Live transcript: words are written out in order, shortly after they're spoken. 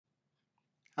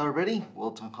Hello everybody,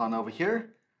 Wilton Khan over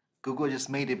here. Google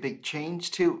just made a big change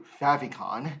to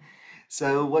Favicon.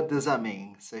 So what does that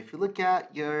mean? So if you look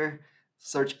at your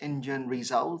search engine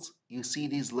results, you see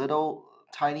these little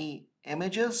tiny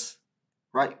images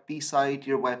right beside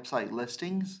your website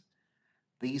listings.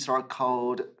 These are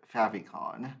called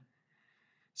Favicon.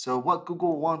 So what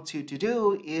Google wants you to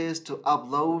do is to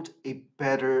upload a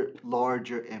better,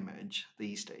 larger image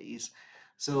these days.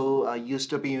 So used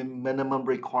to be minimum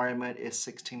requirement is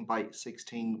 16 by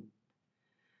 16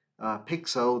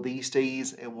 pixel. These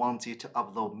days it wants you to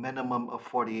upload minimum of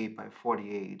 48 by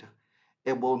 48.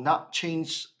 It will not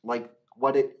change like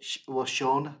what it was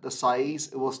shown, the size,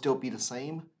 it will still be the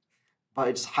same, but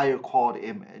it's higher quality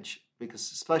image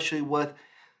because especially with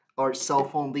our cell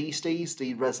phone these days,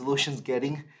 the resolution's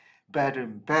getting better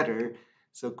and better.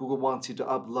 So Google wants you to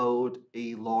upload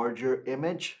a larger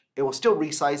image. It will still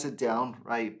resize it down,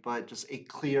 right? But just a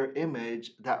clear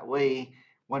image. That way,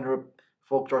 when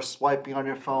folks are swiping on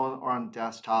your phone or on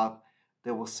desktop,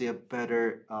 they will see a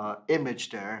better image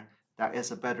there that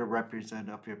is a better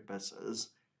representative of your business.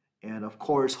 And of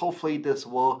course, hopefully this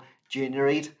will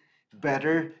generate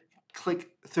better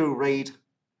click-through rate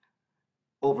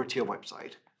over to your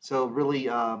website. So really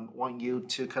want you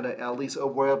to kind of at least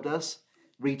aware of this.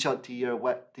 Reach out to your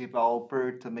web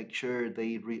developer to make sure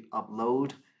they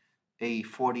re-upload a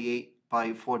 48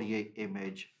 by 48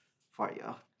 image for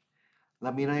you.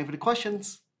 Let me know if you have any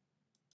questions.